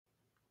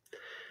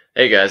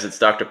Hey guys, it's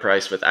Dr.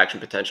 Price with Action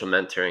Potential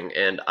Mentoring,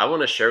 and I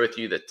want to share with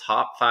you the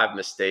top 5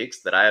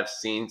 mistakes that I have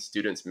seen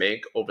students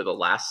make over the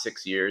last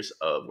 6 years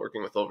of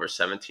working with over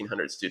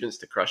 1,700 students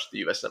to crush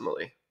the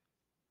USMLE.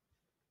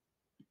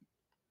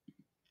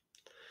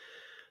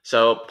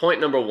 So,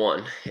 point number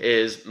one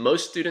is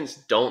most students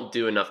don't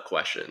do enough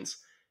questions.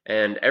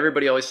 And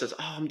everybody always says,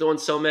 "Oh, I'm doing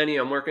so many,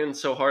 I'm working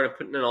so hard, I'm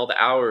putting in all the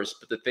hours."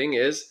 But the thing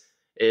is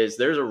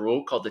there's a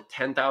rule called the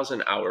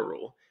 10,000 hour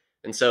rule.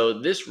 And so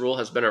this rule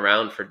has been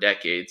around for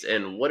decades.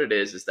 And what it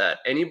is that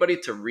anybody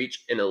to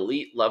reach an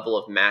elite level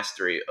of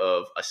mastery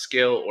of a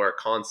skill or a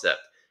concept,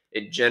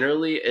 it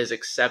generally is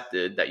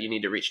accepted that you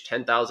need to reach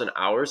 10,000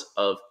 hours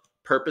of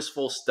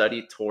purposeful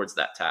study towards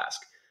that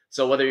task.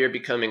 So whether you're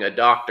becoming a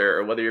doctor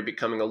or whether you're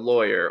becoming a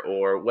lawyer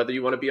or whether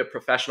you want to be a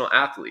professional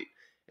athlete,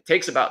 it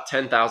takes about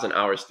 10,000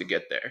 hours to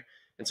get there.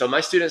 And so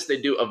my students,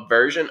 they do a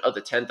version of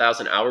the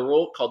 10,000 hour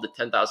rule called the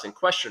 10,000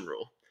 question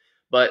rule.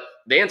 But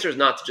the answer is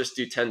not to just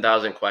do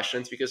 10,000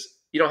 questions because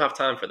you don't have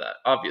time for that,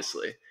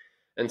 obviously.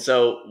 And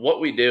so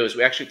what we do is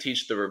we actually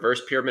teach the reverse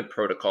pyramid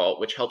protocol,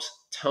 which helps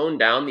tone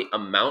down the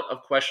amount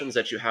of questions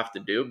that you have to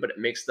do, but it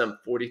makes them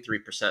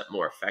 43%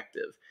 more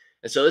effective.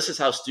 And so this is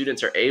how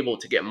students are able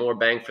to get more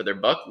bang for their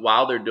buck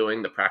while they're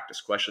doing the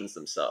practice questions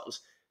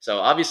themselves. So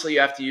obviously you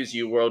have to use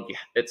UWorld.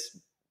 It's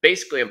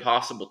basically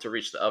impossible to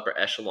reach the upper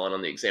echelon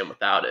on the exam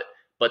without it.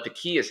 But the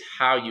key is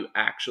how you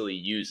actually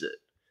use it.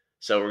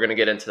 So we're going to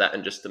get into that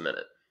in just a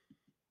minute.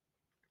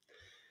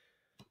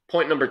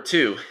 Point number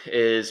two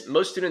is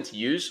most students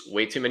use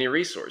way too many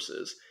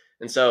resources.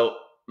 And so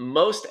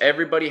most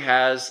everybody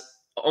has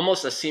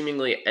almost a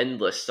seemingly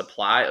endless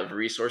supply of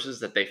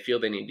resources that they feel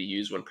they need to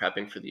use when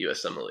prepping for the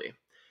USMLE.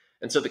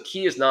 And so the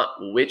key is not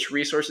which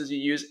resources you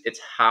use, it's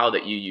how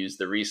that you use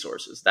the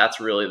resources. That's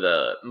really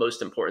the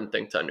most important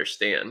thing to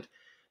understand.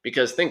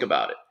 Because think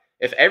about it.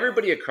 If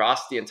everybody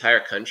across the entire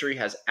country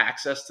has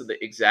access to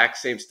the exact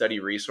same study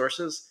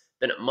resources,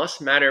 then it must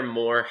matter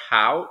more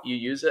how you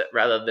use it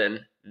rather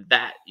than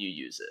that you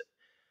use it.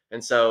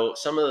 And so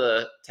some of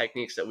the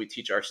techniques that we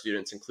teach our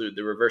students include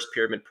the reverse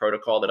pyramid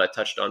protocol that I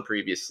touched on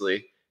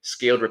previously,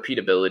 scaled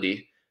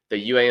repeatability,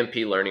 the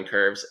UAMP learning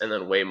curves, and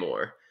then way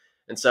more.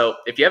 And so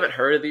if you haven't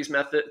heard of these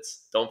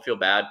methods, don't feel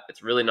bad.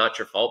 It's really not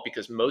your fault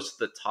because most of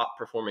the top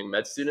performing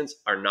med students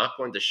are not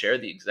going to share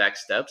the exact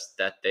steps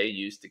that they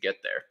use to get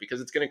there because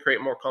it's going to create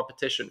more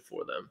competition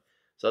for them.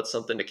 So that's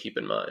something to keep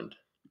in mind.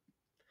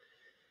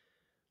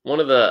 One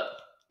of the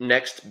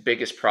next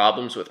biggest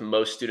problems with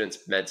most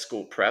students' med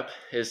school prep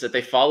is that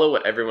they follow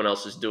what everyone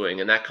else is doing,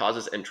 and that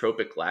causes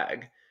entropic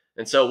lag.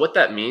 And so, what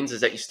that means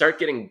is that you start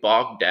getting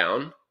bogged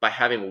down by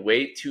having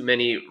way too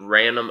many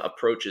random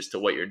approaches to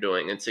what you're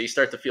doing. And so, you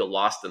start to feel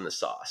lost in the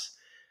sauce.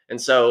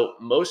 And so,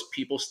 most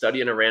people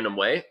study in a random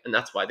way, and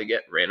that's why they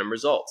get random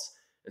results.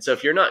 And so,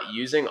 if you're not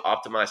using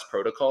optimized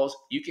protocols,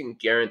 you can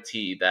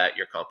guarantee that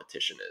your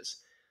competition is.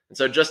 And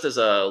so just as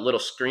a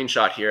little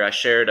screenshot here, I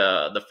shared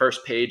the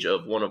first page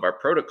of one of our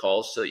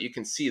protocols so that you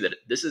can see that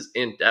this is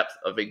in depth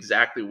of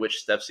exactly which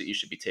steps that you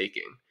should be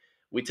taking.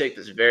 We take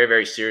this very,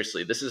 very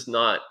seriously. This is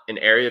not an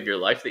area of your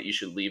life that you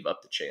should leave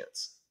up to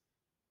chance.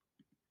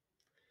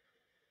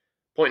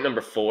 Point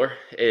number four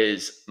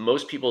is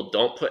most people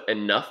don't put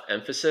enough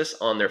emphasis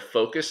on their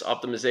focus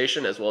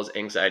optimization as well as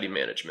anxiety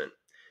management.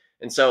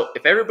 And so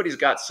if everybody's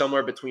got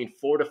somewhere between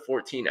 4 to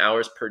 14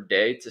 hours per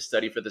day to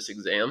study for this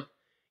exam,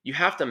 you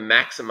have to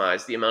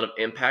maximize the amount of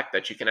impact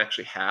that you can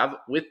actually have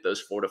with those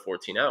 4 to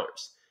 14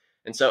 hours.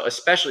 And so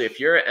especially if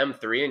you're at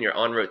M3 and you're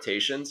on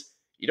rotations,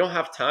 you don't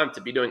have time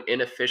to be doing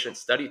inefficient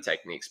study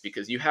techniques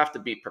because you have to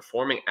be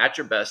performing at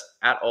your best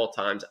at all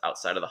times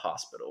outside of the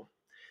hospital.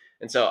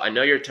 And so I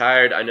know you're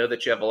tired. I know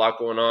that you have a lot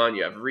going on.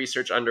 You have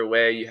research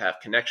underway. You have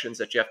connections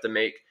that you have to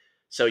make.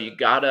 So you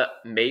gotta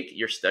make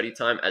your study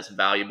time as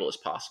valuable as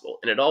possible.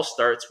 And it all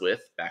starts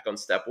with back on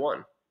step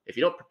one. If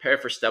you don't prepare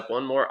for step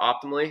one more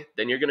optimally,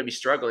 then you're gonna be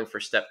struggling for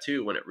step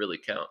two when it really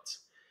counts.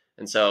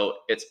 And so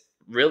it's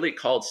really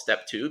called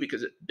step two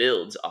because it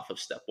builds off of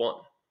step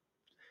one.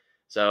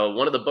 So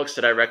one of the books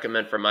that I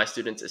recommend for my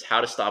students is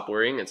How to Stop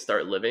Worrying and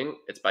Start Living.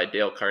 It's by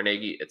Dale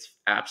Carnegie. It's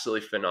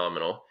absolutely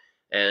phenomenal.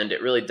 And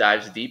it really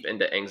dives deep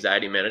into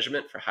anxiety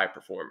management for high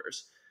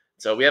performers.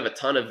 So we have a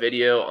ton of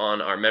video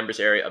on our members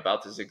area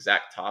about this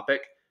exact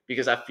topic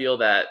because I feel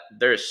that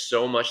there is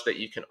so much that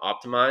you can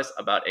optimize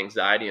about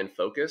anxiety and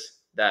focus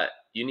that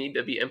you need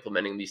to be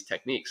implementing these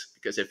techniques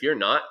because if you're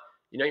not,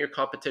 your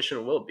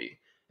competition will be.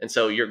 And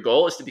so your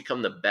goal is to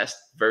become the best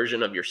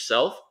version of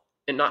yourself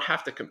and not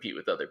have to compete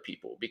with other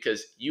people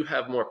because you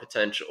have more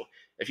potential.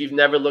 If you've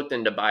never looked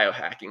into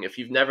biohacking, if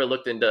you've never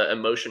looked into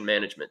emotion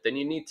management, then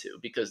you need to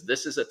because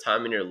this is a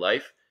time in your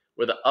life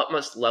where the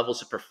utmost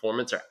levels of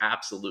performance are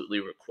absolutely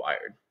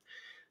required.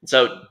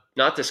 So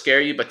not to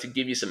scare you, but to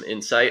give you some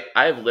insight,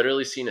 I have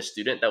literally seen a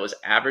student that was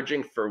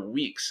averaging for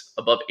weeks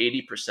above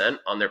 80%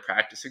 on their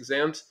practice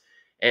exams.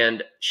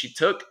 And she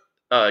took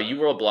a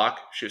UWorld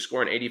block. She was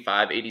scoring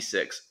 85,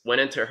 86,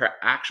 went into her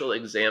actual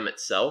exam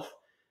itself,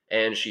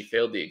 and she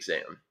failed the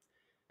exam.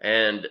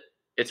 And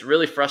it's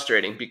really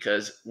frustrating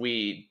because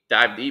we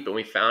dived deep and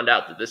we found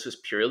out that this was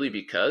purely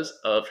because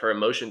of her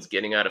emotions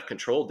getting out of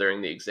control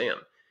during the exam.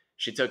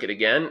 She took it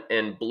again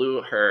and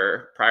blew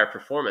her prior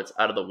performance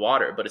out of the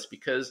water, but it's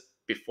because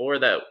before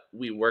that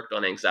we worked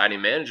on anxiety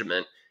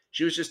management.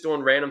 She was just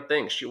doing random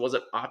things. She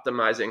wasn't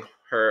optimizing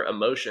her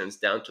emotions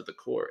down to the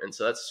core. And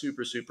so that's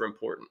super, super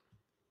important.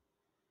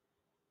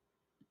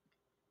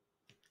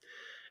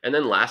 And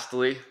then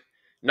lastly,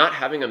 not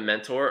having a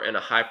mentor and a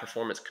high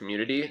performance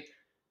community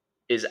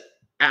is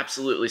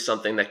absolutely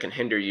something that can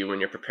hinder you when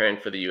you're preparing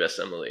for the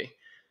USMLE.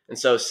 And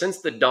so,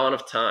 since the dawn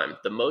of time,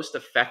 the most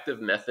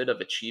effective method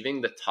of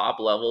achieving the top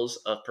levels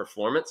of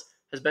performance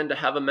has been to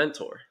have a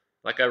mentor.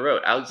 Like I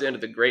wrote, Alexander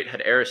the Great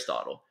had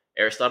Aristotle.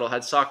 Aristotle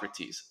had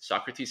Socrates.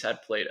 Socrates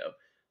had Plato.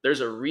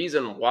 There's a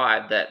reason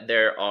why that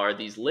there are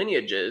these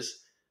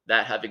lineages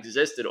that have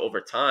existed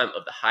over time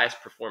of the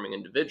highest performing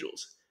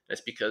individuals.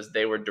 That's because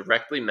they were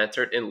directly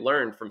mentored and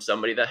learned from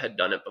somebody that had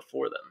done it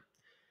before them.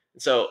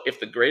 So if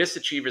the greatest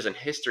achievers in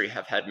history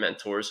have had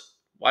mentors,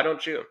 why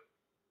don't you?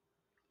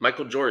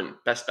 Michael Jordan,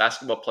 best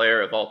basketball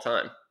player of all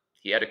time.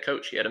 He had a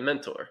coach, he had a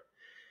mentor.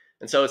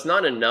 And so it's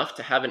not enough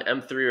to have an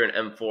M3 or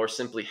an M4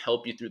 simply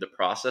help you through the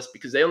process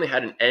because they only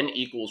had an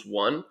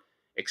N=1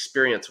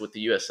 experience with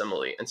the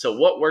USMLE. And so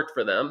what worked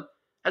for them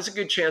has a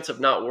good chance of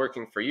not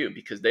working for you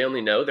because they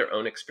only know their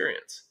own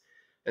experience.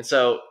 And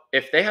so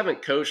if they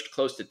haven't coached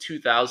close to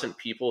 2,000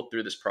 people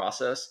through this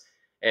process,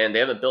 and they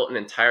haven't built an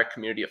entire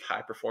community of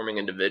high performing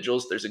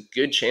individuals, there's a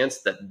good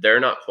chance that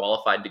they're not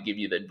qualified to give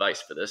you the advice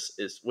for this,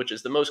 which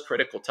is the most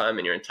critical time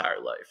in your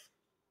entire life.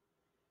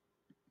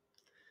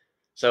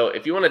 So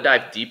if you want to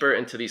dive deeper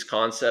into these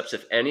concepts,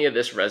 if any of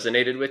this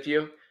resonated with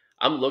you,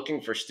 I'm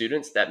looking for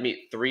students that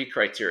meet 3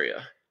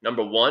 criteria.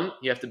 Number 1,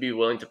 you have to be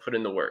willing to put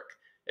in the work.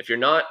 If you're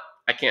not,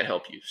 I can't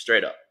help you,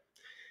 straight up.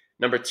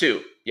 Number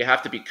 2, you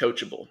have to be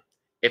coachable.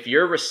 If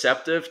you're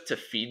receptive to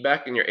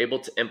feedback and you're able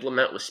to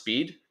implement with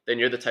speed, then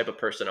you're the type of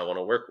person I want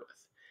to work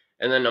with.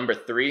 And then number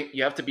 3,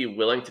 you have to be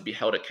willing to be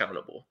held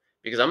accountable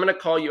because I'm going to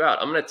call you out.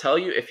 I'm going to tell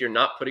you if you're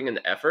not putting in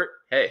the effort,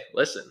 hey,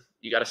 listen,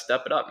 you got to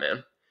step it up,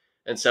 man.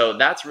 And so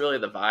that's really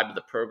the vibe of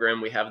the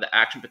program. We have the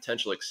Action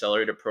Potential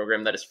Accelerator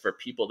program that is for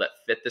people that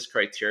fit this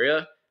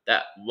criteria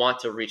that want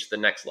to reach the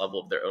next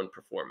level of their own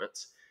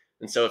performance.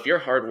 And so if you're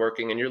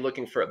hardworking and you're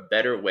looking for a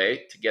better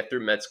way to get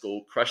through med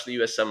school, crush the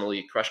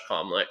USMLE, crush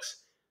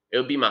Comlex, it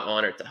would be my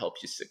honor to help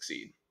you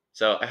succeed.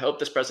 So I hope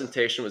this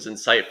presentation was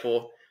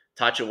insightful,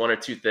 taught you 1 or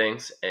 2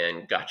 things,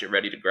 and got you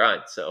ready to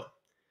grind. So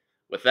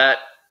with that,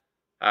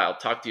 I'll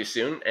talk to you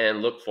soon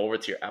and look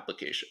forward to your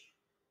application.